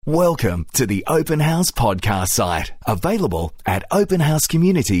Welcome to the Open House podcast site, available at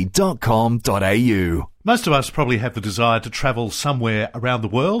openhousecommunity.com.au. Most of us probably have the desire to travel somewhere around the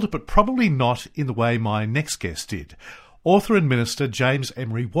world, but probably not in the way my next guest did. Author and minister James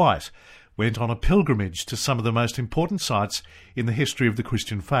Emery White went on a pilgrimage to some of the most important sites in the history of the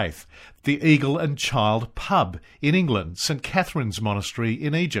Christian faith. The Eagle and Child Pub in England, St Catherine's Monastery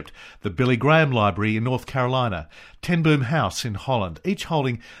in Egypt, the Billy Graham Library in North Carolina, Ten Boom House in Holland, each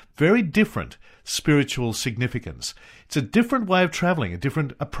holding very different spiritual significance. It's a different way of travelling, a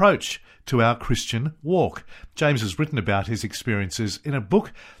different approach to our Christian walk. James has written about his experiences in a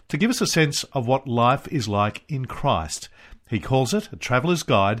book to give us a sense of what life is like in Christ. He calls it A Traveller's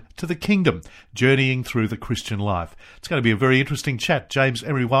Guide to the Kingdom, journeying through the Christian life. It's going to be a very interesting chat. James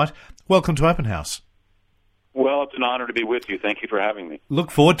Emery White, welcome to Open House. Well, it's an honour to be with you. Thank you for having me.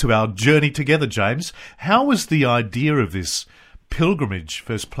 Look forward to our journey together, James. How was the idea of this pilgrimage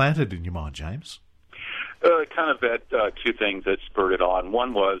first planted in your mind, James? Kind of had two things that spurred it on.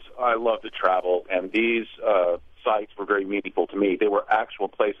 One was I love to travel, and these sites were very meaningful to me. They were actual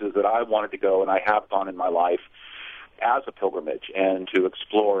places that I wanted to go, and I have gone in my life as a pilgrimage, and to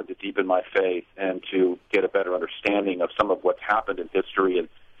explore, to deepen my faith, and to get a better understanding of some of what's happened in history, and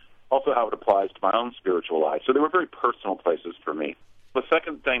also how it applies to my own spiritual life. So they were very personal places for me. The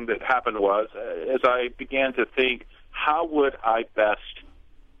second thing that happened was, as I began to think, how would I best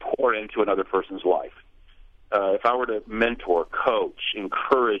pour into another person's life? If I were to mentor, coach,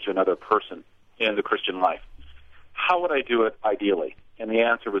 encourage another person in the Christian life, how would I do it ideally? And the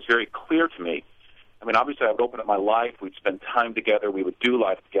answer was very clear to me. I mean, obviously, I would open up my life, we'd spend time together, we would do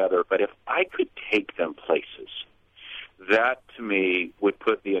life together, but if I could take them places, that, to me, would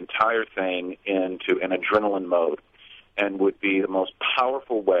put the entire thing into an adrenaline mode and would be the most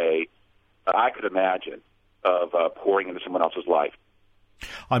powerful way I could imagine of pouring into someone else's life.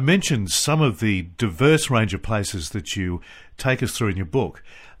 I mentioned some of the diverse range of places that you take us through in your book.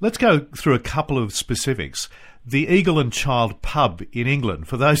 Let's go through a couple of specifics. The Eagle and Child Pub in England.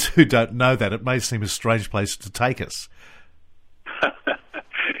 For those who don't know that, it may seem a strange place to take us.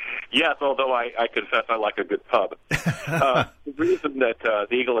 Yes, although I confess I like a good pub. The reason that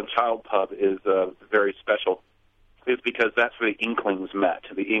the Eagle and Child Pub is very special is because that's where the Inklings met.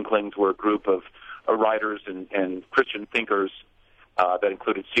 The Inklings were a group of writers and Christian thinkers that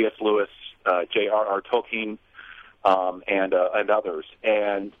included C.S. Lewis, J.R.R. Tolkien, and others.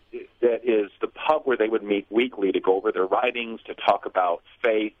 And that is the pub where they would meet weekly to go over their writings, to talk about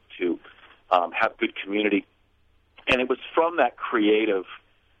faith, to have good community. And it was from that creative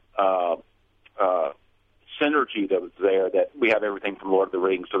synergy that was there that we have everything from Lord of the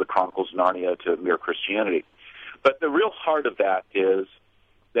Rings to the Chronicles of Narnia to Mere Christianity. But the real heart of that is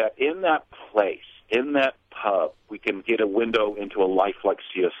that in that place, in that pub, we can get a window into a life like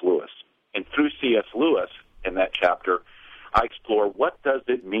C.S. Lewis. And through C.S. Lewis, in that chapter, I explore what does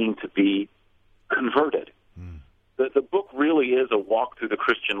it mean to be converted. The book really is a walk through the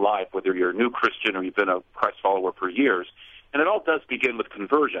Christian life, whether you're a new Christian or you've been a Christ follower for years. And it all does begin with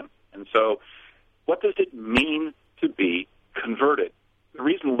conversion. And so what does it mean to be converted? The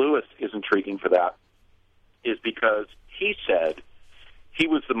reason Lewis is intriguing for that is because he said he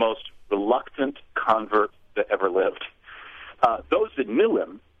was the most reluctant convert that ever lived. Those that knew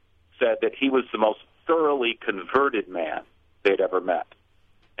him said that he was the most thoroughly converted man they'd ever met.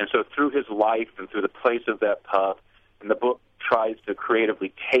 And so through his life and through the place of that pub, and the book tries to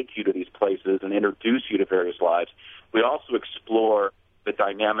creatively take you to these places and introduce you to various lives, we also explore the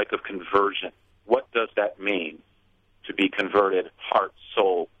dynamic of conversion. What does that mean to be converted, heart,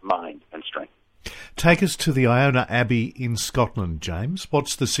 soul, mind, and strength? Take us to the Iona Abbey in Scotland, James.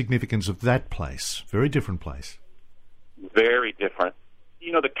 What's the significance of that place? Very different place. Very different.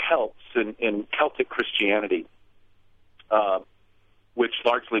 You know, the Celts in Celtic Christianity, which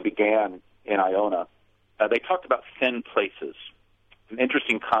largely began in Iona, they talked about thin places. An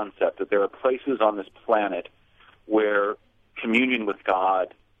interesting concept that there are places on this planet where communion with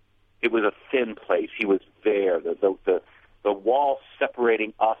God, it was a thin place. He was there. The wall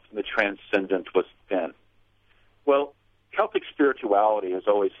separating us from the transcendent was thin. Well, Celtic spirituality has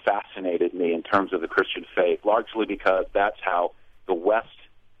always fascinated me in terms of the Christian faith, largely because that's how the West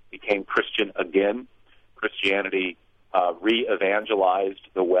became Christian again. Christianity re-evangelized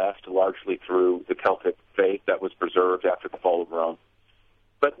the West largely through the Celtic faith that was preserved after the fall of Rome.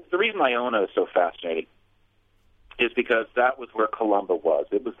 But the reason Iona is so fascinating is because that was where Columba was.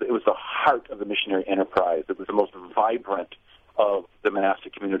 It was the heart of the missionary enterprise. It was the most vibrant of the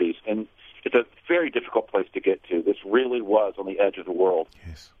monastic communities. And it's a very difficult place to get to. This really was on the edge of the world.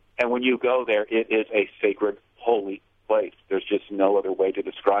 Yes. And when you go there, it is a sacred, holy place. There's just no other way to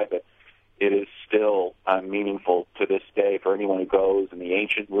describe it. It is still meaningful to this day for anyone who goes, and the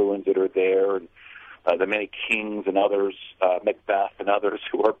ancient ruins that are there, and the many kings and others, Macbeth and others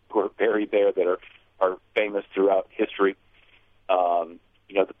who are buried there that are famous throughout history.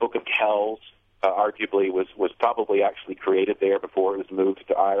 The Book of Kells arguably was probably actually created there before it was moved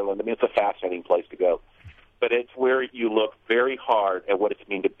to Ireland. I mean, it's a fascinating place to go. But it's where you look very hard at what it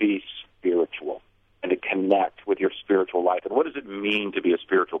means to be spiritual and to connect with your spiritual life. And what does it mean to be a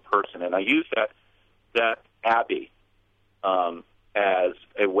spiritual person? And I use that abbey as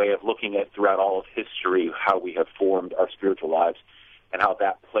a way of looking at throughout all of history how we have formed our spiritual lives and how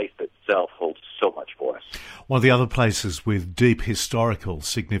that place itself holds so much for us. One of the other places with deep historical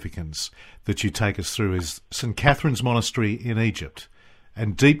significance that you take us through is St. Catherine's Monastery in Egypt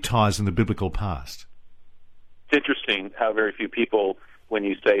and deep ties in the biblical past. It's interesting how very few people, when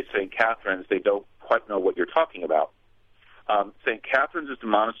you say St. Catherine's, they don't quite know what you're talking about. St. Catherine's is the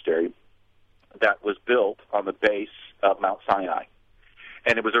monastery that was built on the base of Mount Sinai.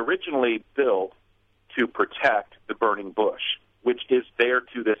 And it was originally built to protect the burning bush, which is there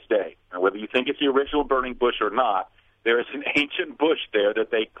to this day. And whether you think it's the original burning bush or not, there is an ancient bush there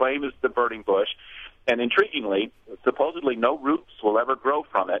that they claim is the burning bush. And intriguingly, supposedly no roots will ever grow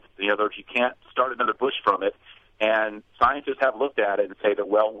from it. In other words, you can't start another bush from it. And scientists have looked at it and say that,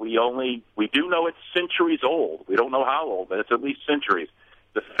 well, we do know it's centuries old. We don't know how old, but it's at least centuries.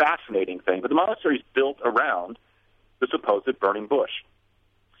 It's a fascinating thing. But the monastery is built around the supposed burning bush.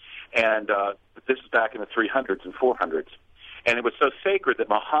 And this is back in the 300s and 400s. And it was so sacred that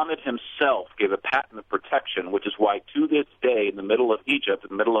Muhammad himself gave a patent of protection, which is why to this day, in the middle of Egypt, in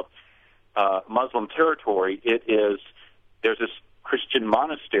the middle of Muslim territory, there's this Christian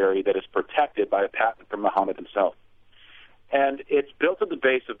monastery that is protected by a patent from Muhammad himself. And it's built at the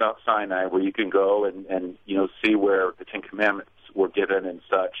base of Mount Sinai, where you can go and see where the Ten Commandments were given and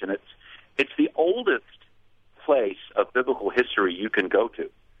such. And it's the oldest place of biblical history you can go to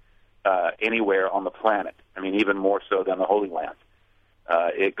anywhere on the planet. I mean, even more so than the Holy Land.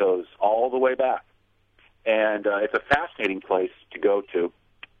 It goes all the way back. And it's a fascinating place to go to.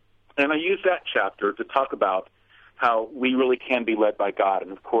 And I use that chapter to talk about how we really can be led by God.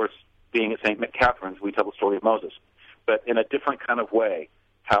 And, of course, being at St. Catherine's, we tell the story of Moses. But in a different kind of way,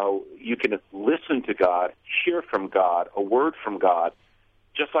 how you can listen to God, hear from God, a word from God,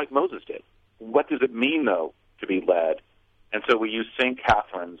 just like Moses did. What does it mean, though, to be led? And so we use St.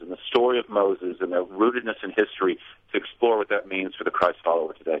 Catherine's and the story of Moses and their rootedness in history to explore what that means for the Christ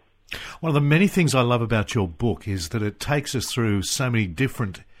follower today. One of the many things I love about your book is that it takes us through so many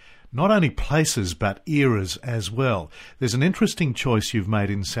different, not only places, but eras as well. There's an interesting choice you've made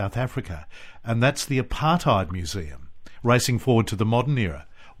in South Africa, and that's the Apartheid Museum, racing forward to the modern era.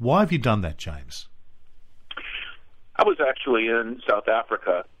 Why have you done that, James? I was actually in South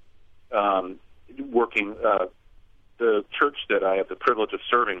Africa working. The church that I have the privilege of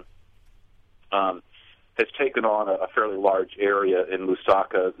serving has taken on a fairly large area in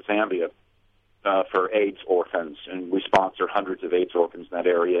Lusaka, Zambia, for AIDS orphans, and we sponsor hundreds of AIDS orphans in that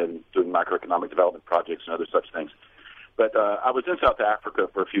area and doing microeconomic development projects and other such things. But I was in South Africa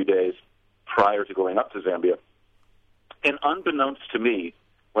for a few days prior to going up to Zambia, and unbeknownst to me,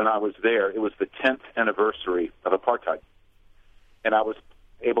 when I was there, it was the 10th anniversary of apartheid, and I was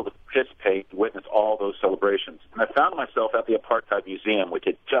able to participate and witness all those celebrations. And I found myself at the Apartheid Museum, which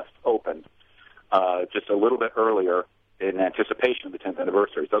had just opened just a little bit earlier in anticipation of the 10th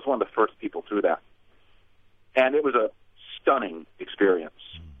anniversary. So I was one of the first people through that. And it was a stunning experience.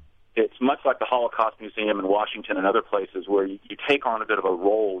 It's much like the Holocaust Museum in Washington and other places where you take on a bit of a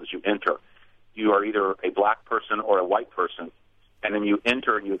role as you enter. You are either a black person or a white person, and then you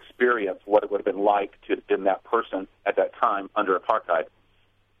enter and you experience what it would have been like to have been that person at that time under apartheid.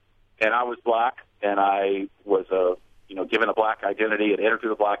 And I was black, and I was given a black identity and entered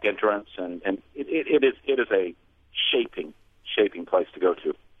through the black entrance, and it is a shaping place to go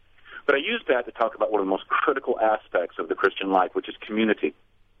to. But I used that to talk about one of the most critical aspects of the Christian life, which is community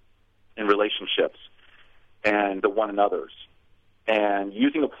and relationships and the one another's, and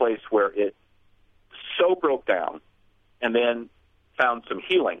using a place where it so broke down and then found some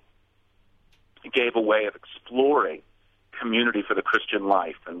healing. It gave a way of exploring community for the Christian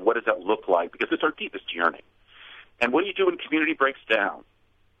life, and what does that look like? Because it's our deepest yearning. And what do you do when community breaks down?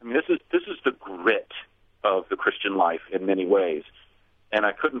 I mean, this is the grit of the Christian life in many ways, and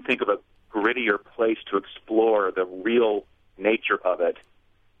I couldn't think of a grittier place to explore the real nature of it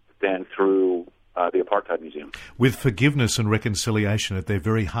than through the Apartheid Museum. With forgiveness and reconciliation at their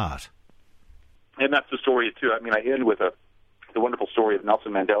very heart. And that's the story, too. I mean, I end with the wonderful story of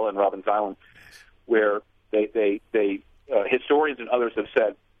Nelson Mandela and Robben Island, where they historians and others have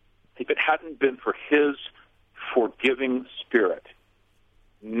said, if it hadn't been for his forgiving spirit,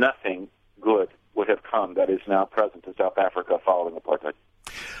 nothing good would have come that is now present in South Africa following apartheid.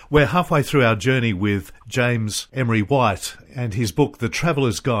 We're halfway through our journey with James Emery White and his book, The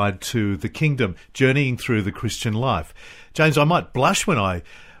Traveller's Guide to the Kingdom, Journeying Through the Christian Life. James, I might blush when I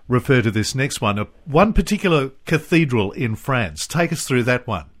refer to this next one. One particular cathedral in France. Take us through that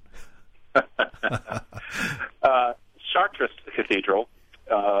one. Chartres Cathedral,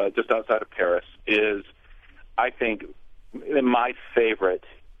 just outside of Paris, is, I think, my favorite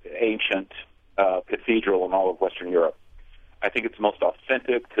ancient cathedral in all of Western Europe. I think it's most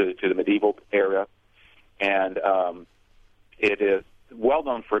authentic to the medieval era, and it is well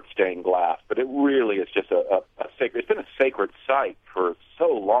known for its stained glass, but it really is just a sacred. It's been a sacred site for so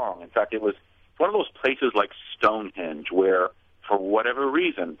long. In fact, it was one of those places like Stonehenge where, for whatever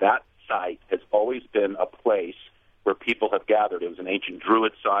reason, that site has always been a place where people have gathered. It was an ancient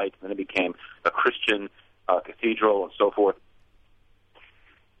Druid site, and then it became a Christian cathedral and so forth.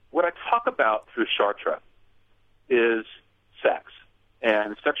 What I talk about through Chartres is sex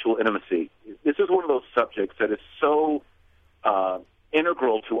and sexual intimacy. This is one of those subjects that is so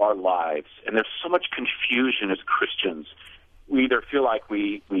integral to our lives, and there's so much confusion as Christians. We either feel like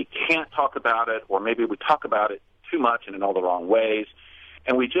we can't talk about it, or maybe we talk about it too much and in all the wrong ways,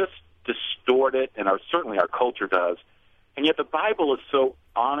 and we just distort it, and certainly our culture does. And yet the Bible is so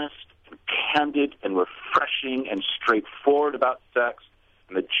honest and candid and refreshing and straightforward about sex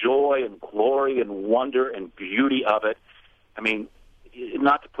and the joy and glory and wonder and beauty of it. I mean,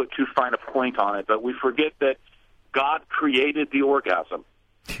 not to put too fine a point on it, but we forget that God created the orgasm,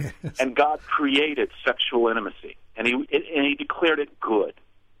 yes, and God created sexual intimacy, and He declared it good.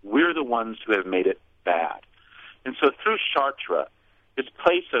 We're the ones who have made it bad. And so through Chartres, this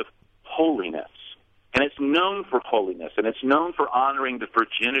place of holiness, and it's known for holiness, and it's known for honoring the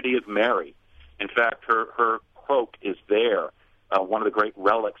virginity of Mary. In fact, her cloak is there. One of the great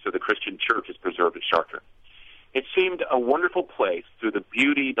relics of the Christian church is preserved at Chartres. It seemed a wonderful place through the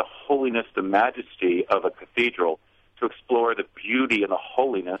beauty, the holiness, the majesty of a cathedral to explore the beauty and the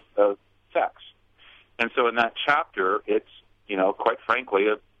holiness of sex. And so in that chapter, it's, quite frankly,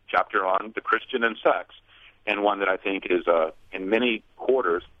 a chapter on the Christian and sex, and one that I think is, in many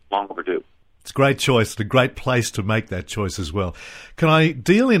quarters, long overdue. It's a great choice, and a great place to make that choice as well. Can I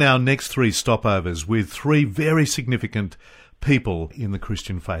deal in our next three stopovers with three very significant people in the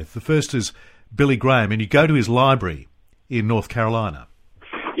Christian faith? The first is Billy Graham, and you go to his library in North Carolina.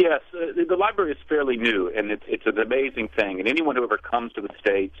 Yes, the library is fairly new, and it's an amazing thing. And anyone who ever comes to the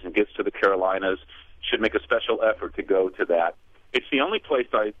States and gets to the Carolinas should make a special effort to go to that. It's the only place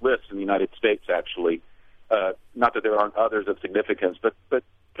I list in the United States, actually. Not that there aren't others of significance, but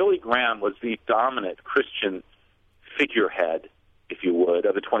Billy Graham was the dominant Christian figurehead, if you would,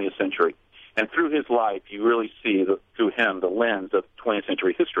 of the 20th century. And through his life, you really see, through him, the lens of 20th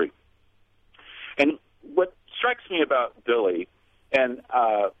century history. And what strikes me about Billy, and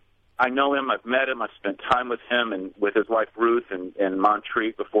I know him, I've met him, I've spent time with him and with his wife Ruth in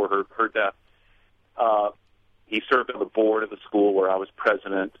Montreat before her death. He served on the board of the school where I was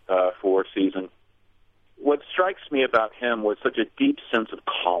president for a season. What strikes me about him was such a deep sense of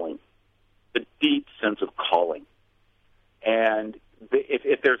calling, a deep sense of calling. And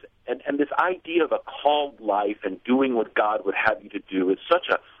if there's and this idea of a called life and doing what God would have you to do is such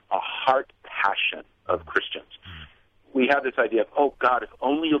a heart passion of Christians. We have this idea of, oh, God, if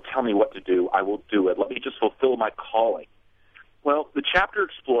only you'll tell me what to do, I will do it. Let me just fulfill my calling. Well, the chapter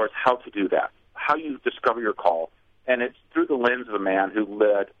explores how to do that, how you discover your call, and it's through the lens of a man who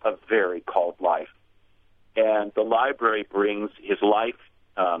led a very called life. And the library brings his life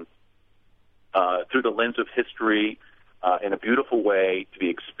through the lens of history in a beautiful way to be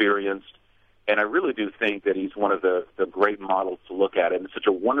experienced. And I really do think that he's one of the great models to look at, and it's such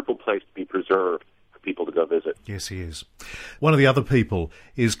a wonderful place to be preserved for people to go visit. Yes, he is. One of the other people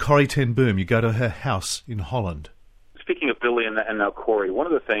is Corrie ten Boom. You go to her house in Holland. Speaking of Billy and now Corrie, one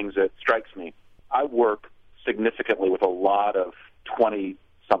of the things that strikes me, I work significantly with a lot of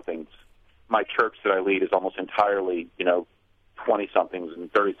 20-somethings. My church that I lead is almost entirely, 20-somethings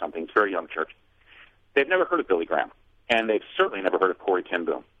and 30-somethings, very young church. They've never heard of Billy Graham, and they've certainly never heard of Corrie ten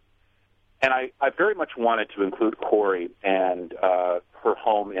Boom. And I very much wanted to include Corrie and her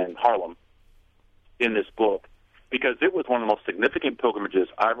home in Harlem in this book because it was one of the most significant pilgrimages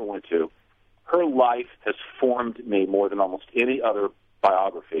I ever went to. Her life has formed me more than almost any other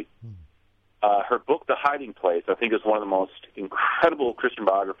biography. Her book, The Hiding Place, I think is one of the most incredible Christian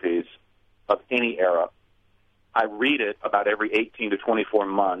biographies of any era. I read it about every 18 to 24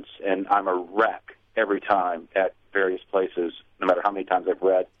 months, and I'm a wreck every time at various places, no matter how many times I've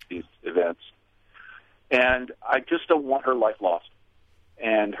read these events. And I just don't want her life lost.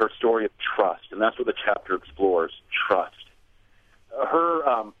 And her story of trust, and that's what the chapter explores, trust.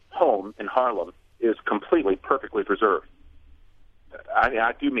 Her home in Harlem is completely, perfectly preserved.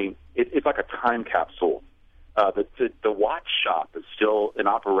 I do mean it's like a time capsule. The watch shop is still in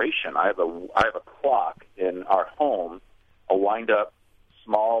operation. I have a clock in our home, a wind-up,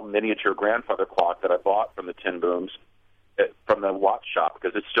 small, miniature grandfather clock that I bought from the Tin Booms, from the watch shop,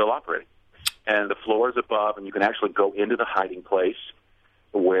 because it's still operating. And the floor is above, and you can actually go into the hiding place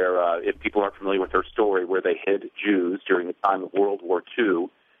where, if people aren't familiar with her story, where they hid Jews during the time of World War II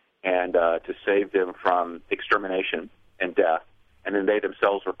and to save them from extermination and death. And then they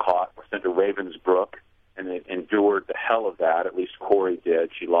themselves were caught, were sent to Ravensbrück, and they endured the hell of that. At least Corey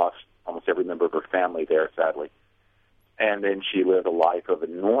did. She lost almost every member of her family there, sadly. And then she lived a life of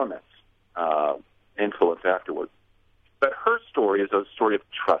enormous influence afterwards. But her story is a story of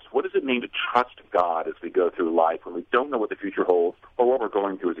trust. What does it mean to trust God as we go through life when we don't know what the future holds or what we're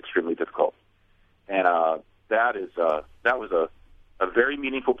going through is extremely difficult? And that was a very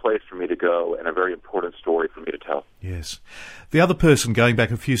meaningful place for me to go and a very important story for me to tell. Yes. The other person, going back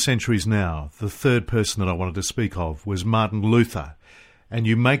a few centuries now, the third person that I wanted to speak of was Martin Luther. And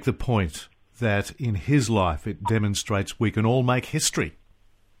you make the point that in his life it demonstrates we can all make history.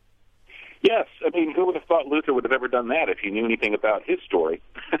 Yes. I mean, who would have thought Luther would have ever done that if he knew anything about his story?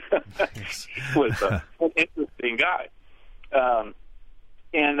 Yes. He was an interesting guy.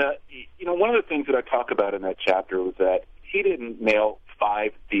 One of the things that I talk about in that chapter was that he didn't nail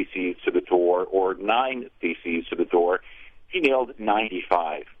 5 theses to the door or 9 theses to the door. He nailed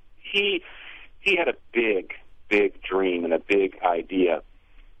 95. He had a big, big dream and a big idea.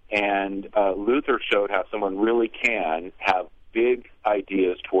 And Luther showed how someone really can have big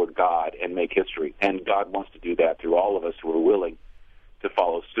ideas toward God and make history. And God wants to do that through all of us who are willing to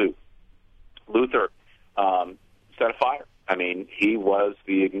follow suit. Luther set a fire. I mean, he was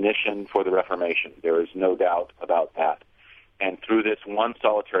the ignition for the Reformation. There is no doubt about that. And through this one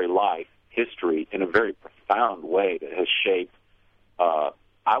solitary life, history, in a very profound way that has shaped,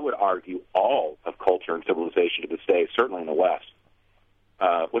 I would argue, all of culture and civilization to this day, certainly in the West,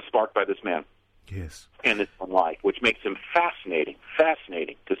 was sparked by this man. Yes. And this one life, which makes him fascinating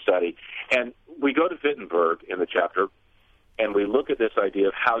to study. And we go to Wittenberg in the chapter, and we look at this idea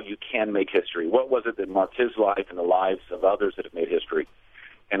of how you can make history. What was it that marked his life and the lives of others that have made history?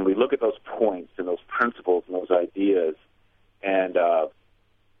 And we look at those points and those principles and those ideas. And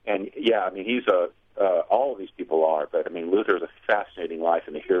yeah, I mean, he's all of these people are, but I mean, Luther is a fascinating life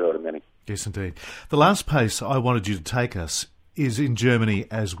and a hero to many. Yes, indeed. The last place I wanted you to take us is in Germany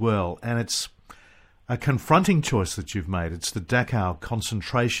as well, and it's a confronting choice that you've made. It's the Dachau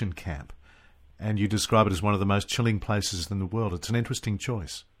concentration camp, and you describe it as one of the most chilling places in the world. It's an interesting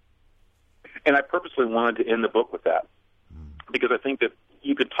choice. And I purposely wanted to end the book with that, because I think that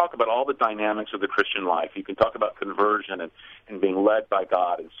you could talk about all the dynamics of the Christian life. You can talk about conversion and being led by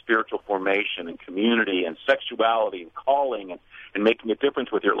God and spiritual formation and community and sexuality and calling and making a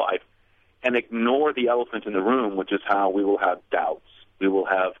difference with your life, and ignore the elephant in the room, which is how we will have doubts. We will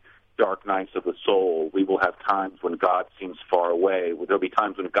have dark nights of the soul. We will have times when God seems far away. There'll be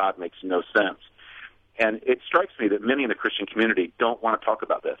times when God makes no sense. And it strikes me that many in the Christian community don't want to talk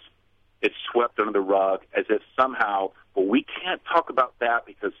about this. It's swept under the rug as if somehow, well, we can't talk about that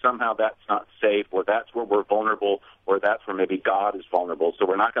because somehow that's not safe, or that's where we're vulnerable, or that's where maybe God is vulnerable. So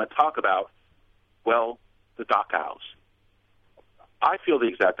we're not going to talk about, well, the Dachaus. I feel the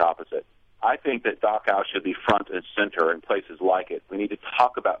exact opposite. I think that Dachau should be front and center in places like it. We need to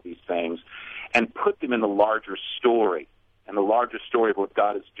talk about these things and put them in the larger story, and the larger story of what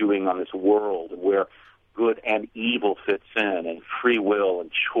God is doing on this world, and where good and evil fits in, and free will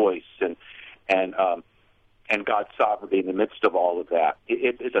and choice, and God's sovereignty in the midst of all of that.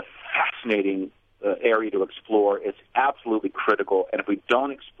 It is a fascinating area to explore. It's absolutely critical, and if we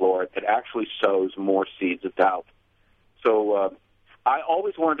don't explore it, it actually sows more seeds of doubt. So I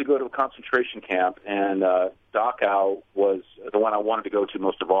always wanted to go to a concentration camp, and Dachau was the one I wanted to go to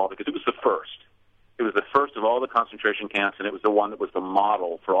most of all because it was the first. It was the first of all the concentration camps, and it was the one that was the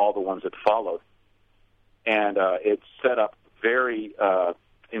model for all the ones that followed. And it's set up very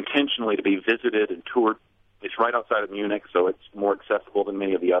intentionally to be visited and toured. It's right outside of Munich, so it's more accessible than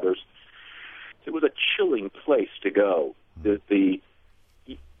many of the others. It was a chilling place to go. You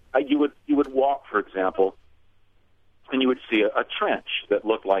would walk, for example, and you would see a trench that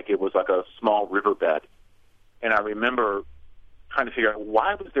looked like it was like a small riverbed. And I remember trying to figure out,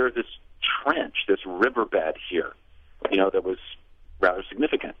 why was there this trench, this riverbed here, that was rather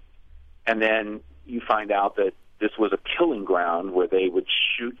significant. And then, you find out that this was a killing ground where they would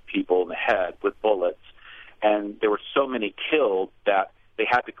shoot people in the head with bullets, and there were so many killed that they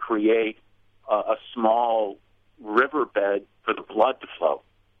had to create a small riverbed for the blood to flow.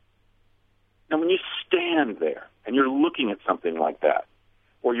 Now, when you stand there and you're looking at something like that,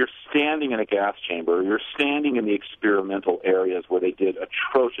 or you're standing in a gas chamber, or you're standing in the experimental areas where they did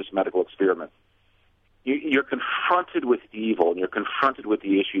atrocious medical experiments, you're confronted with evil, and you're confronted with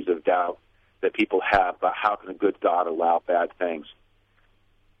the issues of doubt that people have about how can a good God allow bad things.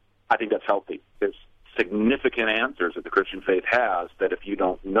 I think that's healthy. There's significant answers that the Christian faith has that if you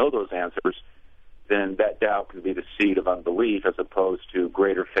don't know those answers, then that doubt can be the seed of unbelief as opposed to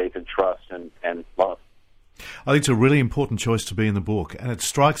greater faith and trust and love. I think it's a really important choice to be in the book, and it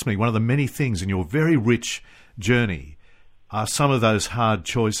strikes me one of the many things in your very rich journey are some of those hard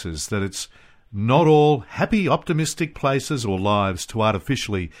choices, that it's not all happy, optimistic places or lives to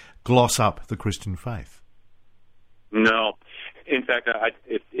artificially gloss up the Christian faith. No. In fact,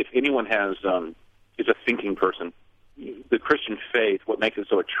 if anyone is a thinking person, the Christian faith, what makes it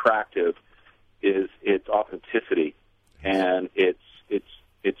so attractive is its authenticity and its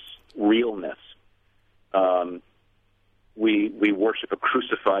realness. We worship a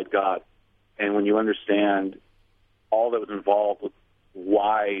crucified God, and when you understand all that was involved with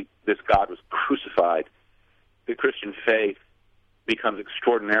why this God was crucified, the Christian faith becomes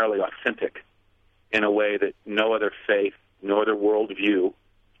extraordinarily authentic in a way that no other faith, no other worldview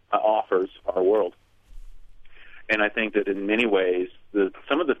offers our world. And I think that in many ways,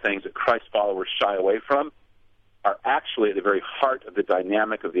 some of the things that Christ followers shy away from are actually at the very heart of the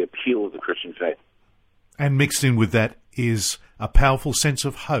dynamic of the appeal of the Christian faith. And mixed in with that is a powerful sense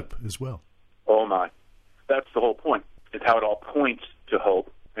of hope as well. Oh, my. That's the whole point. It's how it all points to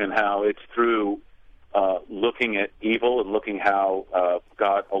hope, and how it's through looking at evil and looking how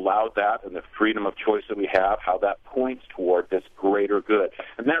God allowed that and the freedom of choice that we have, how that points toward this greater good.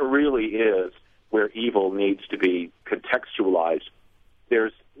 And that really is where evil needs to be contextualized.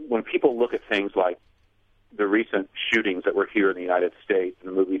 When people look at things like the recent shootings that were here in the United States in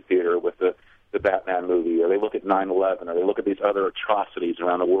the movie theater with the Batman movie, or they look at 9/11, or they look at these other atrocities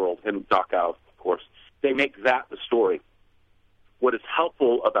around the world, and Dachau, of course, they make that the story. What is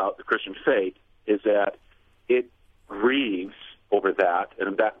helpful about the Christian faith is that it grieves over that,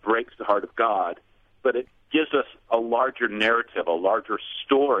 and that breaks the heart of God, but it gives us a larger narrative, a larger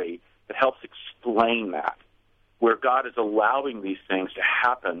story that helps explain that, where God is allowing these things to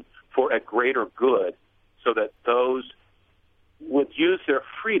happen for a greater good so that those would use their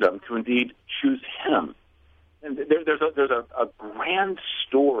freedom to indeed choose Him. And there's a grand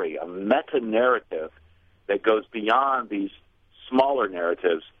story, a meta-narrative that goes beyond these smaller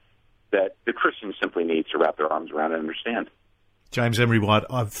narratives that the Christian simply needs to wrap their arms around and understand. James Emery White,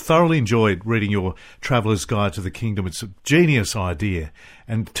 I've thoroughly enjoyed reading your Traveller's Guide to the Kingdom. It's a genius idea,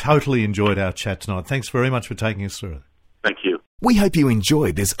 and totally enjoyed our chat tonight. Thanks very much for taking us through it. Thank you. We hope you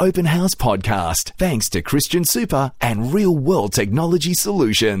enjoyed this Open House podcast, thanks to Christian Super and Real World Technology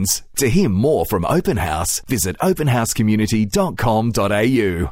Solutions. To hear more from Open House, visit openhousecommunity.com.au.